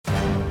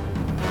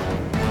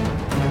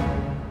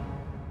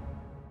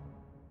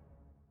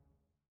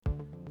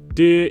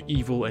Dear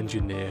Evil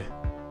Engineer,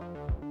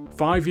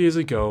 5 years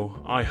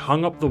ago, I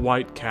hung up the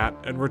white cat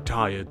and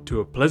retired to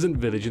a pleasant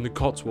village in the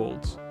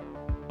Cotswolds.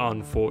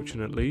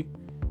 Unfortunately,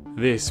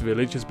 this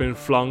village has been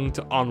flung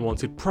to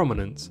unwanted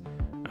prominence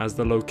as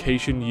the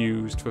location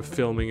used for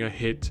filming a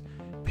hit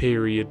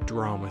period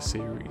drama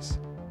series.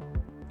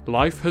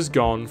 Life has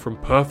gone from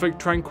perfect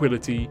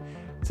tranquillity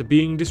to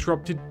being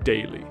disrupted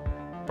daily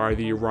by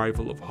the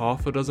arrival of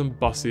half a dozen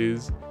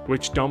buses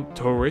which dump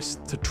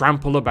tourists to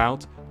trample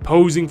about,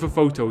 posing for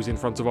photos in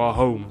front of our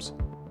homes.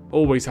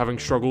 Always having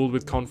struggled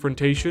with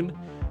confrontation,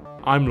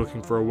 I'm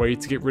looking for a way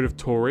to get rid of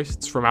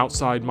tourists from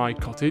outside my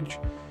cottage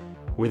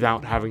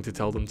without having to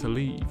tell them to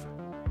leave.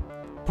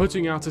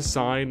 Putting out a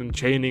sign and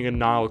chaining a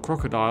Nile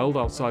crocodile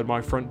outside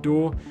my front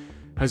door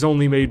has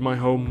only made my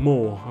home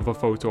more of a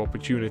photo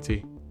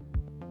opportunity.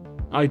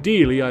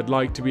 Ideally, I'd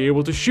like to be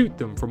able to shoot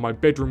them from my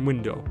bedroom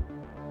window,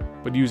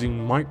 but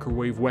using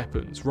microwave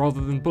weapons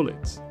rather than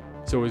bullets,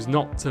 so as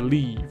not to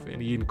leave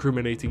any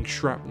incriminating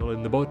shrapnel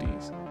in the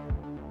bodies.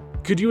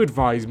 Could you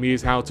advise me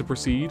as how to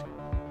proceed?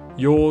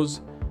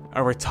 Yours,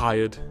 a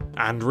retired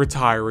and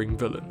retiring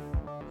villain.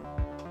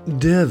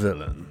 Dear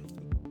villain,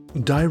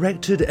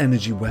 directed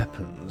energy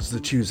weapons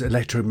that use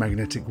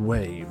electromagnetic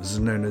waves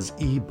known as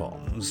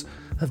E-bombs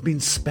have been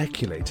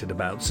speculated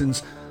about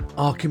since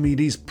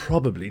Archimedes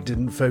probably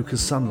didn't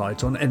focus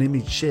sunlight on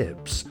enemy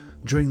ships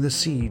during the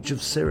siege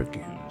of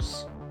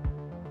Syracuse.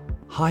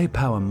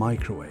 High-power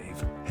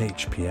microwave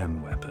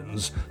HPM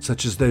weapons,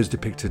 such as those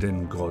depicted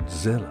in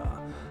Godzilla,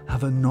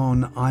 have a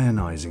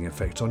non-ionizing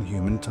effect on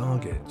human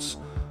targets,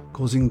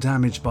 causing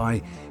damage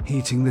by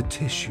heating the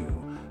tissue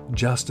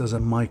just as a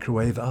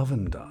microwave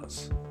oven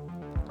does.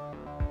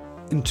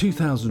 In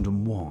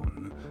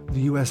 2001,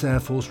 the US Air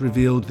Force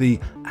revealed the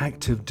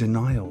Active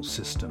Denial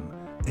System,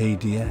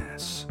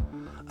 ADS,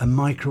 a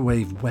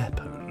microwave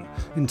weapon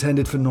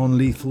intended for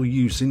non-lethal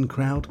use in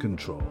crowd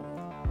control.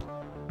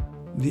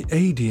 The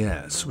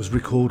ADS was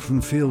recalled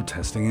from field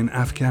testing in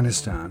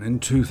Afghanistan in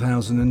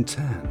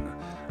 2010,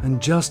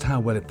 and just how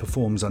well it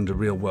performs under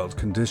real-world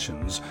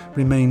conditions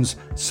remains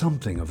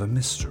something of a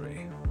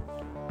mystery.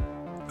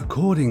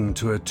 According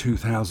to a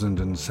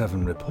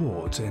 2007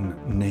 report in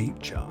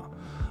Nature,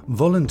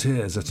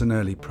 volunteers at an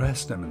early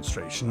press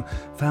demonstration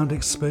found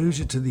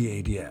exposure to the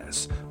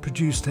ADS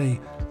produced a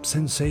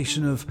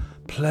sensation of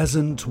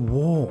pleasant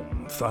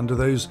warmth under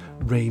those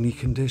rainy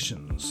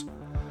conditions.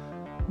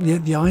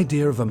 Yet the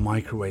idea of a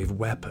microwave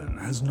weapon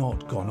has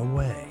not gone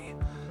away,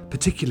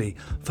 particularly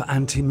for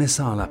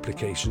anti-missile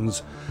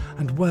applications,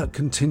 and work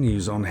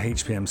continues on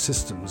HPM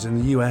systems in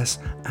the US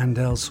and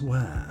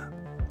elsewhere.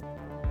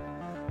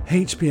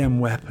 HPM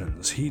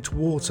weapons heat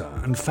water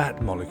and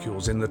fat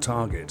molecules in the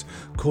target,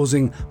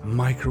 causing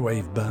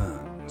microwave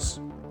burns.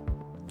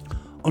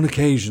 On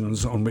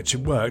occasions on which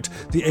it worked,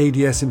 the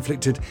ADS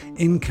inflicted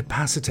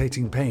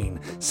incapacitating pain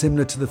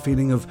similar to the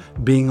feeling of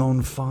being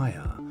on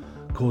fire,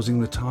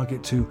 causing the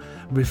target to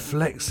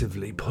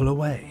reflexively pull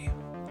away.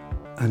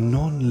 A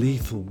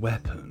non-lethal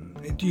weapon,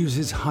 it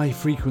uses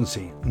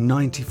high-frequency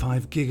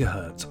 95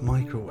 GHz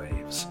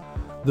microwaves.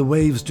 The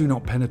waves do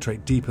not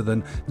penetrate deeper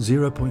than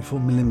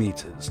 0.4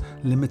 millimeters,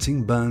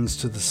 limiting burns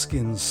to the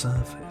skin's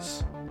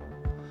surface.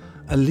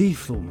 A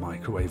lethal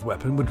microwave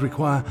weapon would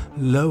require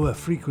lower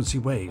frequency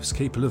waves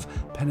capable of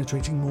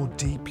penetrating more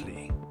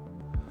deeply.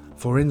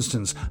 For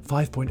instance,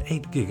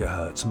 5.8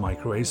 GHz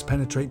microwaves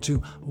penetrate to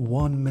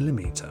 1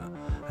 millimeter,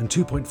 and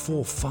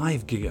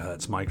 2.45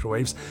 GHz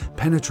microwaves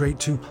penetrate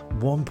to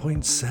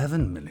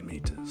 1.7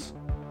 millimeters.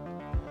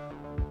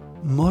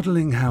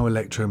 Modelling how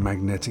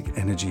electromagnetic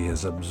energy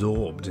is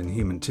absorbed in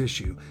human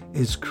tissue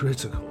is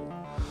critical,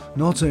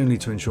 not only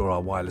to ensure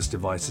our wireless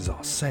devices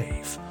are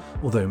safe,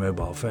 although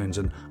mobile phones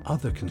and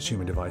other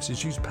consumer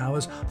devices use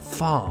powers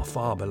far,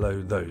 far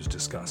below those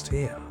discussed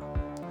here,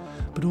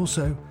 but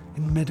also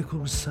in medical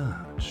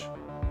research.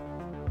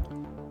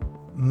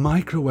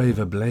 Microwave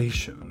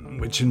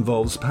ablation, which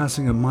involves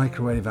passing a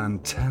microwave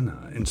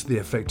antenna into the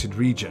affected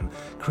region,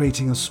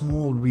 creating a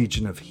small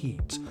region of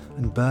heat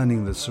and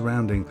burning the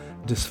surrounding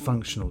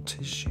dysfunctional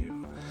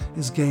tissue,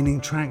 is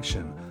gaining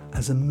traction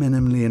as a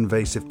minimally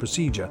invasive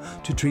procedure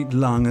to treat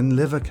lung and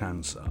liver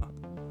cancer.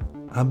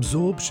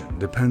 Absorption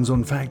depends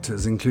on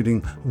factors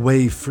including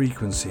wave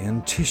frequency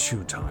and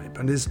tissue type,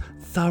 and is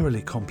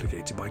thoroughly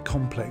complicated by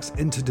complex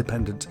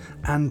interdependent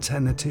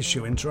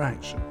antenna-tissue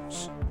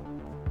interactions.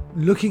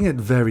 Looking at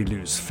very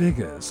loose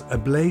figures,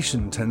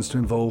 ablation tends to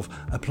involve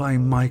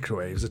applying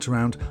microwaves at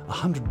around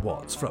 100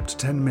 watts for up to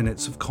 10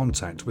 minutes of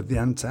contact with the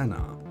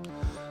antenna.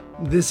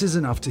 This is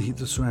enough to heat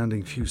the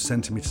surrounding few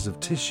centimeters of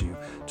tissue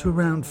to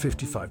around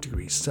 55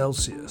 degrees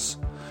Celsius.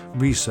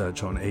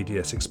 Research on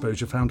ADS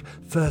exposure found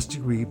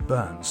first-degree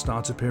burns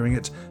start appearing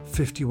at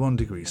 51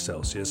 degrees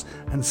Celsius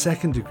and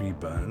second-degree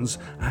burns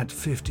at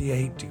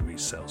 58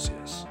 degrees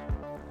Celsius.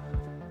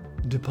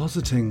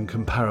 Depositing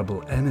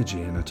comparable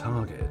energy in a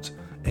target,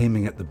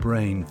 aiming at the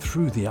brain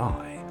through the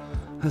eye,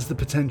 has the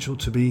potential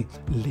to be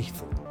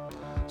lethal.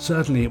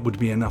 Certainly it would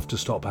be enough to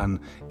stop an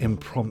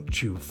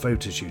impromptu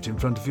photoshoot in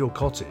front of your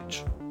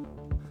cottage.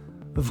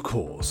 Of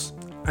course,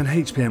 An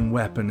HPM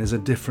weapon is a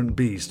different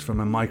beast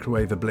from a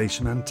microwave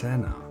ablation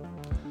antenna.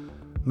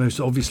 Most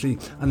obviously,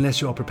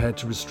 unless you are prepared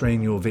to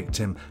restrain your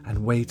victim and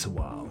wait a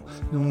while,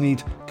 you'll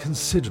need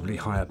considerably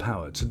higher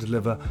power to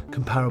deliver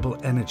comparable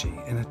energy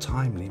in a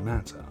timely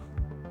manner.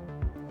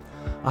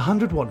 A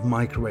 100-watt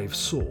microwave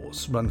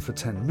source run for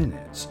 10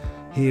 minutes,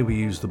 here we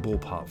use the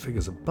ballpark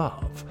figures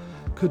above,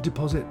 could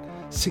deposit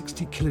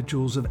 60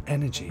 kilojoules of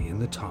energy in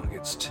the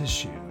target's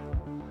tissue.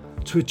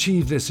 To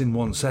achieve this in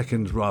 1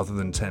 second rather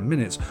than 10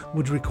 minutes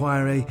would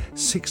require a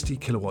 60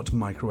 kilowatt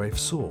microwave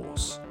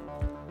source.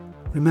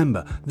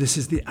 Remember, this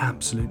is the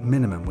absolute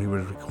minimum we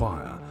would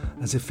require,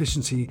 as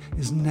efficiency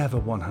is never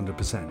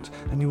 100%,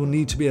 and you will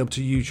need to be able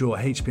to use your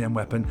HPM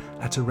weapon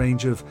at a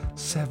range of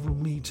several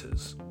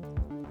meters.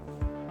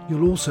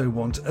 You'll also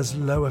want as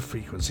low a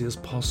frequency as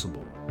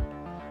possible.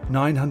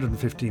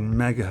 915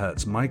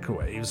 MHz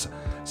microwaves,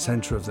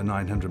 centre of the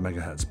 900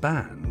 MHz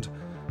band,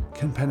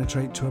 can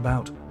penetrate to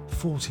about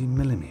 40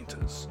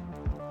 millimeters.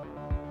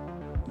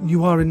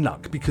 You are in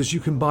luck because you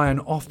can buy an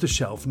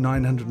off-the-shelf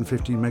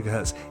 915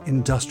 MHz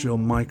industrial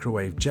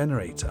microwave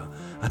generator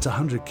at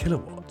 100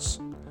 kilowatts.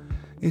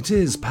 It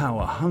is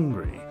power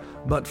hungry,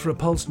 but for a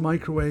pulsed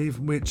microwave,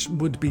 which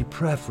would be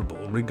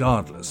preferable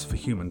regardless for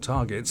human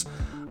targets,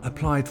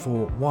 applied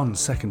for 1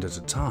 second at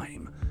a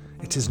time,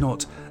 it is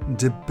not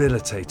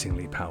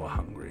debilitatingly power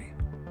hungry.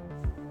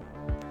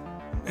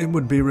 It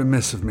would be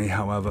remiss of me,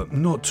 however,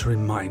 not to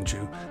remind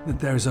you that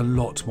there is a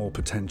lot more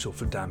potential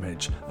for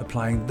damage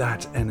applying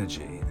that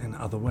energy in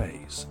other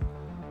ways.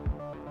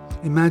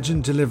 Imagine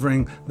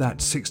delivering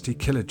that 60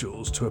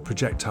 kilojoules to a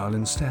projectile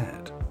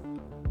instead.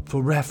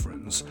 For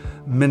reference,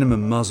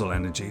 minimum muzzle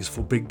energies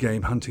for big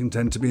game hunting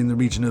tend to be in the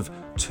region of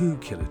 2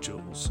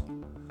 kilojoules.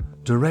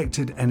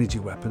 Directed energy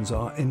weapons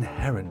are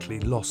inherently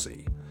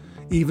lossy.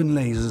 Even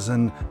lasers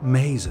and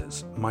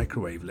masers,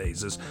 microwave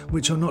lasers,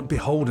 which are not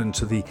beholden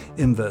to the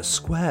inverse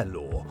square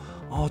law,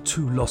 are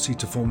too lossy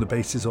to form the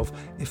basis of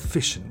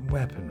efficient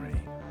weaponry.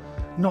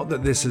 Not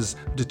that this has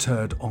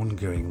deterred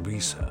ongoing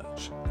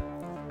research.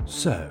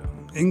 So,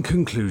 in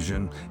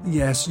conclusion,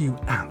 yes, you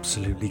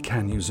absolutely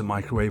can use a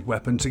microwave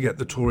weapon to get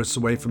the tourists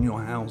away from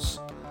your house.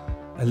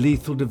 A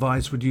lethal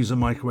device would use a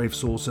microwave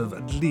source of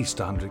at least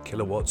 100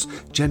 kilowatts,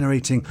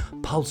 generating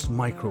pulsed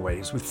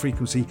microwaves with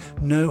frequency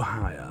no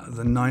higher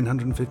than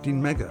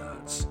 915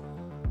 megahertz.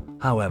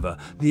 However,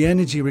 the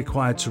energy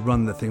required to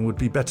run the thing would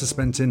be better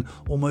spent in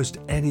almost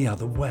any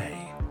other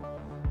way.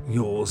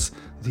 Yours,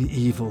 the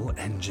evil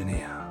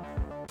engineer.